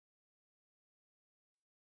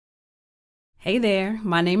Hey there,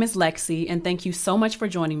 my name is Lexi, and thank you so much for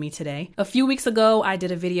joining me today. A few weeks ago, I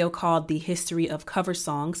did a video called The History of Cover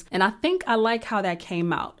Songs, and I think I like how that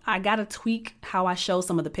came out. I gotta tweak how I show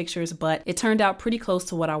some of the pictures, but it turned out pretty close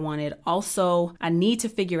to what I wanted. Also, I need to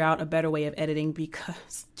figure out a better way of editing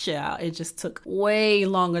because, it just took way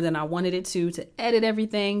longer than I wanted it to edit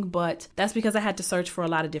everything, but that's because I had to search for a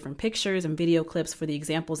lot of different pictures and video clips for the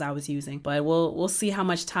examples I was using, but we'll see how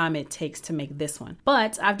much time it takes to make this one.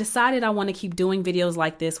 But I've decided I want to keep doing videos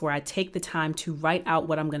like this where I take the time to write out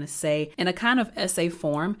what I'm going to say in a kind of essay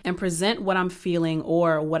form and present what I'm feeling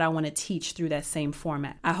or what I want to teach through that same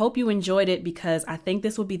format. I hope you enjoyed it because I think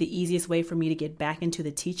this will be the easiest way for me to get back into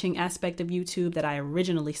the teaching aspect of YouTube that I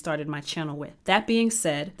originally started my channel with. That being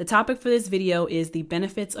said, the topic for this video is the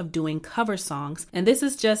benefits of doing cover songs, and this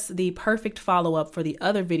is just the perfect follow-up for the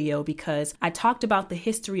other video because I talked about the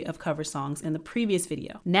history of cover songs in the previous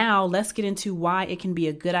video. Now let's get into why it can be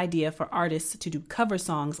a good idea for artists to do cover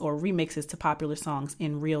songs or remixes to popular songs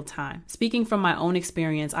in real time. Speaking from my own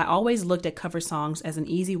experience, I always looked at cover songs as an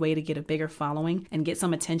easy way to get a bigger following and get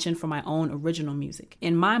some attention for my own original music.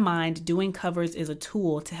 In my mind, doing covers is a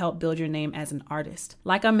tool to help build your name as an artist.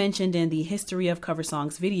 Like I mentioned in the History of Cover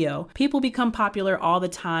Songs video, people become popular all the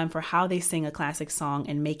time for how they sing a classic song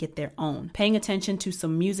and make it their own. Paying attention to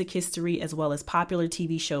some music history as well as popular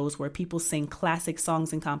TV shows where people sing classic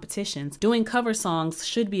songs in competitions, doing cover songs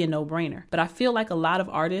should be a no-brainer. But I feel like a lot of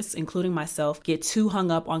artists, including myself, get too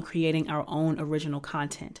hung up on creating our own original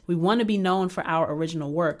content. We want to be known for our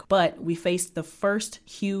original work, but we face the first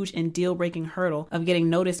huge and deal-breaking hurdle of getting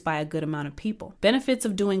noticed by a good amount of people. Benefits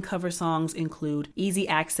of doing cover songs include easy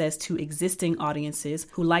access to existing audiences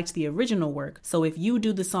who liked the original work, so if you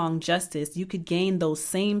do the song justice, you could gain those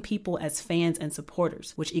same people as fans and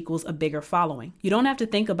supporters, which equals a bigger following. You don't have to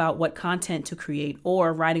think about what content to create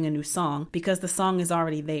or writing a new song because the song is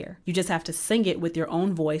already there. You just have to sing it with your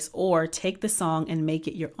own voice or take the song and make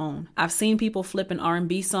it your own. I've seen people flip an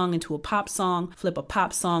R&B song into a pop song, flip a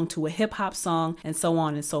pop song to a hip hop song, and so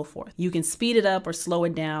on and so forth. You can speed it up or slow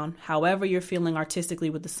it down, however you're feeling artistically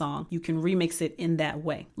with the song. You can remix it in that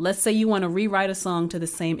way. Let's say you want to rewrite a song to the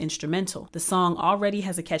same instrumental. The song already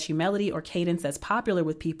has a catchy melody or cadence that's popular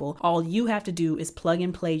with people. All you have to do is plug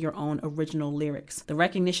and play your own original lyrics. The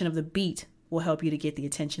recognition of the beat will help you to get the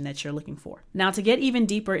attention that you're looking for. Now, to get even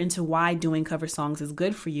deeper into why doing cover songs is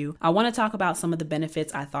good for you, I want to talk about some of the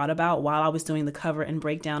benefits I thought about while I was doing the cover and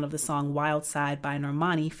breakdown of the song Wild Side by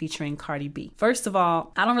Normani featuring Cardi B. First of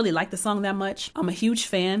all, I don't really like the song that much. I'm a huge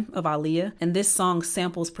fan of Aaliyah, and this song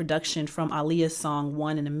samples production from Aaliyah's song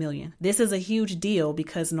One in a Million. This is a huge deal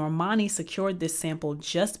because Normani secured this sample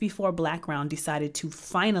just before Blackground decided to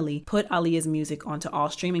finally put Aaliyah's music onto all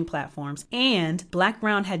streaming platforms, and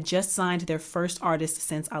Blackground had just signed their first artist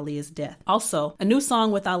since Aaliyah's death. Also, a new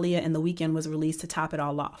song with Aaliyah and The Weeknd was released to top it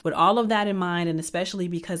all off. With all of that in mind, and especially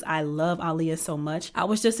because I love Aaliyah so much, I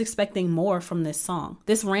was just expecting more from this song.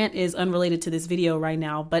 This rant is unrelated to this video right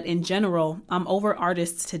now, but in general, I'm over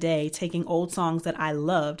artists today taking old songs that I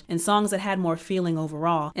loved and songs that had more feeling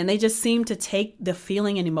overall, and they just seem to take the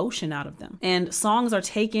feeling and emotion out of them. And songs are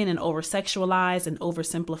taken and over-sexualized and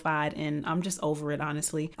oversimplified, and I'm just over it,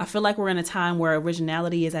 honestly. I feel like we're in a time where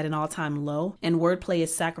originality is at an all-time low and wordplay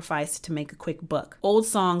is sacrificed to make a quick buck. Old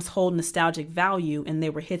songs hold nostalgic value and they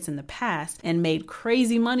were hits in the past and made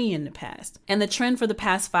crazy money in the past. And the trend for the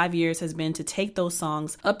past 5 years has been to take those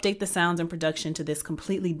songs, update the sounds and production to this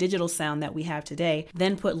completely digital sound that we have today,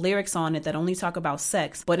 then put lyrics on it that only talk about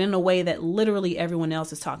sex, but in a way that literally everyone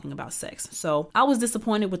else is talking about sex. So I was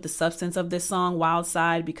disappointed with the substance of this song, Wild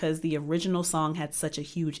Side, because the original song had such a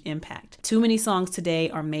huge impact. Too many songs today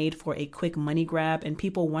are made for a quick money grab and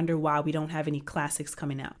people wonder why we don't have any classics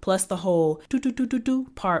coming out. Plus the whole do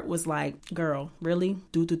part was like, girl, really?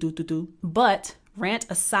 Do. But rant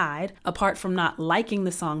aside, apart from not liking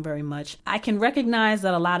the song very much, I can recognize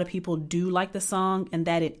that a lot of people do like the song and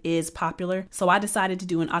that it is popular, so I decided to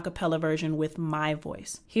do an a cappella version with my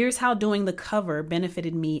voice. Here's how doing the cover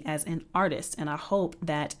benefited me as an artist, and I hope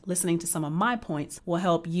that listening to some of my points will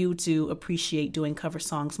help you to appreciate doing cover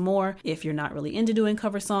songs more if you're not really into doing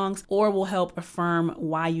cover songs, or will help affirm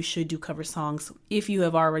why you should do cover songs if you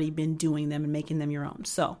have already been doing them and making them your own.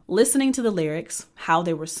 So, listening to the lyrics, how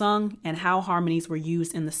they were sung, and how harmonies were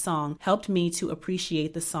used in the song helped me to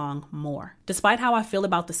appreciate the song more. Despite how I feel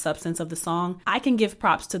about the substance of the song, I can give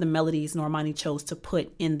props to the melodies Normani chose to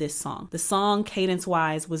put in this song. The song,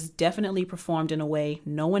 cadence-wise, was definitely performed in a way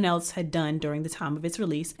no one else had done during the time of its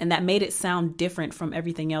release, and that made it sound different from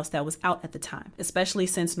everything else that was out at the time, especially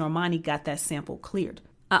since Normani got that sample cleared.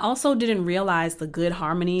 I also didn't realize the good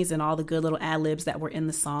harmonies and all the good little ad-libs that were in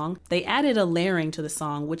the song. They added a layering to the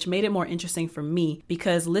song, which made it more interesting for me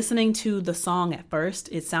because listening to the song at first,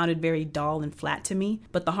 it sounded very dull and flat to me,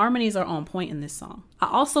 but the harmonies are on point in this song. I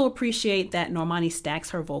also appreciate that Normani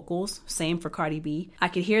stacks her vocals, same for Cardi B. I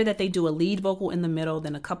could hear that they do a lead vocal in the middle,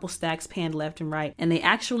 then a couple stacks panned left and right, and they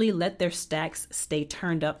actually let their stacks stay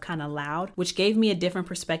turned up kind of loud, which gave me a different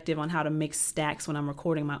perspective on how to mix stacks when I'm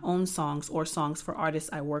recording my own songs or songs for artists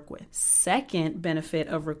I work with. Second benefit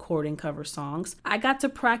of recording cover songs, I got to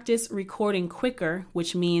practice recording quicker,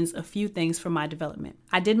 which means a few things for my development.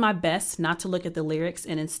 I did my best not to look at the lyrics,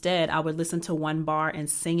 and instead I would listen to one bar and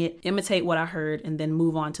sing it, imitate what I heard, and then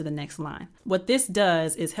move on to the next line. What this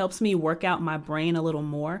does is helps me work out my brain a little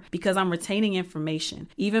more because I'm retaining information,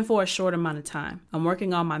 even for a short amount of time. I'm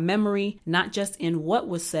working on my memory, not just in what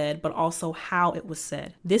was said, but also how it was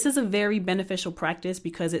said. This is a very beneficial practice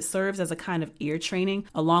because it serves as a kind of ear training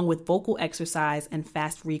along with vocal exercise and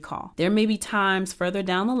fast recall. There may be times further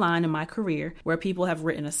down the line in my career where people have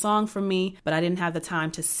written a song for me, but I didn't have the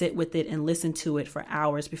time to sit with it and listen to it for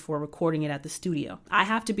hours before recording it at the studio. I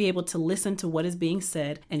have to be able to listen to what is being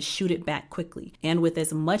said and shoot it back quickly and with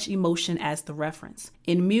as much emotion as the reference.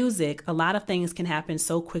 In music, a lot of things can happen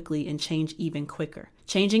so quickly and change even quicker.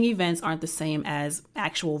 Changing events aren't the same as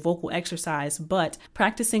actual vocal exercise, but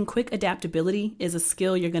practicing quick adaptability is a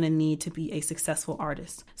skill you're going to need to be a successful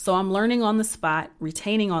artist. So I'm learning on the spot,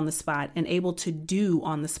 retaining on the spot, and able to do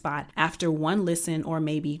on the spot after one listen or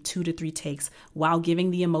maybe 2 to 3 takes while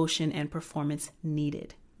giving the emotion and performance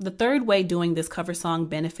needed. The third way doing this cover song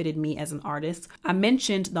benefited me as an artist, I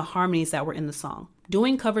mentioned the harmonies that were in the song.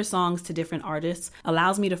 Doing cover songs to different artists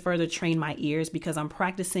allows me to further train my ears because I'm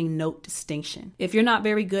practicing note distinction. If you're not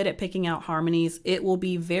very good at picking out harmonies, it will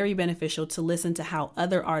be very beneficial to listen to how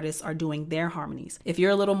other artists are doing their harmonies. If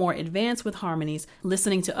you're a little more advanced with harmonies,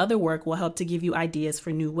 listening to other work will help to give you ideas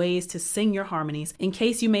for new ways to sing your harmonies in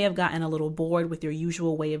case you may have gotten a little bored with your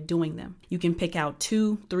usual way of doing them. You can pick out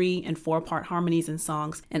 2, 3, and 4-part harmonies in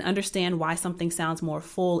songs and understand why something sounds more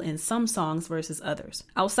full in some songs versus others.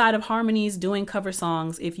 Outside of harmonies, doing cover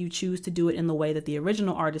songs, if you choose to do it in the way that the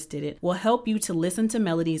original artist did it, will help you to listen to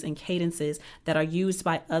melodies and cadences that are used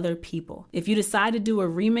by other people. If you decide to do a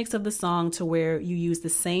remix of the song to where you use the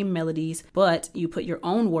same melodies, but you put your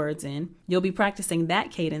own words in, you'll be practicing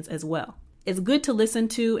that cadence as well. It's good to listen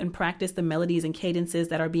to and practice the melodies and cadences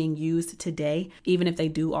that are being used today, even if they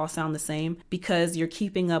do all sound the same, because you're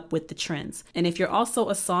keeping up with the trends. And if you're also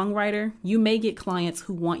a songwriter, you may get clients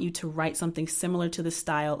who want you to write something similar to the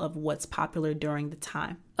style of what's popular during the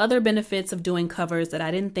time. Other benefits of doing covers that I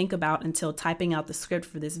didn't think about until typing out the script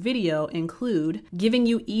for this video include giving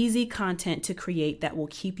you easy content to create that will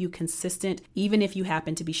keep you consistent, even if you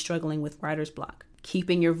happen to be struggling with writer's block.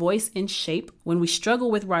 Keeping your voice in shape. When we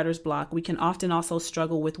struggle with writer's block, we can often also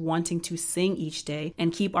struggle with wanting to sing each day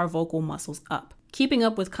and keep our vocal muscles up. Keeping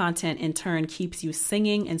up with content in turn keeps you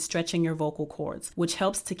singing and stretching your vocal cords, which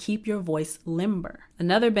helps to keep your voice limber.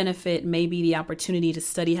 Another benefit may be the opportunity to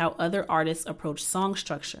study how other artists approach song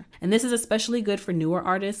structure. And this is especially good for newer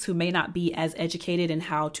artists who may not be as educated in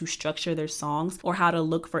how to structure their songs or how to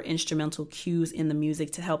look for instrumental cues in the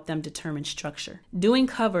music to help them determine structure. Doing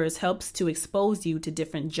covers helps to expose you to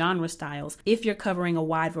different genre styles if you're covering a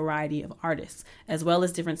wide variety of artists, as well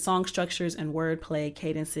as different song structures and wordplay,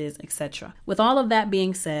 cadences, etc. With all of that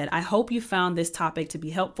being said, I hope you found this topic to be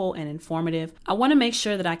helpful and informative. I want to make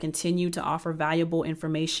sure that I continue to offer valuable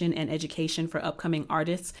information and education for upcoming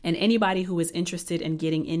artists and anybody who is interested in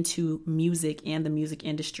getting into music and the music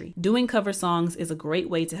industry. Doing cover songs is a great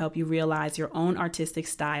way to help you realize your own artistic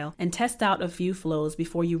style and test out a few flows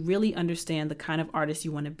before you really understand the kind of artist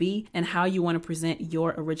you want to be and how you want to present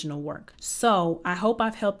your original work. So I hope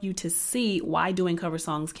I've helped you to see why doing cover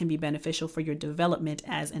songs can be beneficial for your development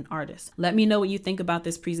as an artist. Let me know what you think about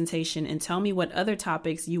this presentation and tell me what other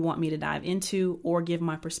topics you want me to dive into or give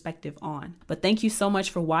my perspective on. But thank you so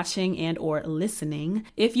much for watching and or listening.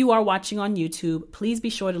 If you are watching on YouTube, please be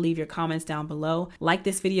sure to leave your comments down below. Like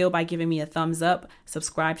this video by giving me a thumbs up,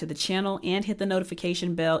 subscribe to the channel, and hit the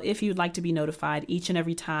notification bell if you'd like to be notified each and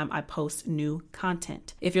every time I post new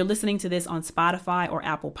content. If you're listening to this on Spotify or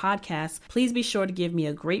Apple Podcasts, please be sure to give me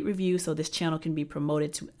a great review so this channel can be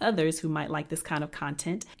promoted to others who might like this kind of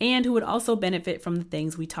content and who would also benefit from the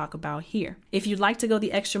things we talk about here. If you'd like to go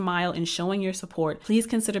the extra mile in showing your support, please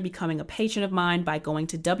consider becoming a patron of mine by going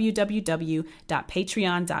to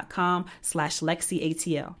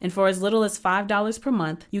www.patreon.com/LexiATL. And for as little as $5 per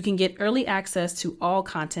month, you can get early access to all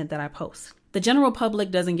content that I post. The general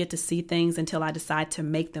public doesn't get to see things until I decide to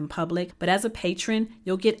make them public, but as a patron,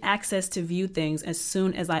 you'll get access to view things as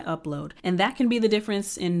soon as I upload. And that can be the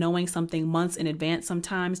difference in knowing something months in advance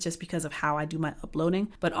sometimes just because of how I do my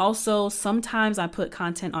uploading. But also, sometimes I put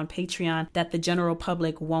content on Patreon that the general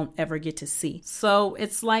public won't ever get to see. So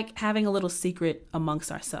it's like having a little secret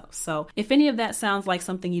amongst ourselves. So if any of that sounds like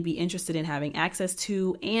something you'd be interested in having access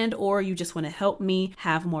to, and or you just want to help me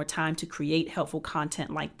have more time to create helpful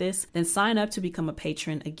content like this, then sign up to become a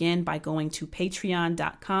patron again by going to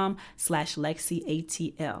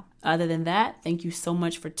patreon.com/LexiATL. Other than that, thank you so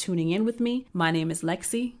much for tuning in with me. My name is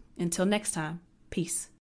Lexi. Until next time, peace.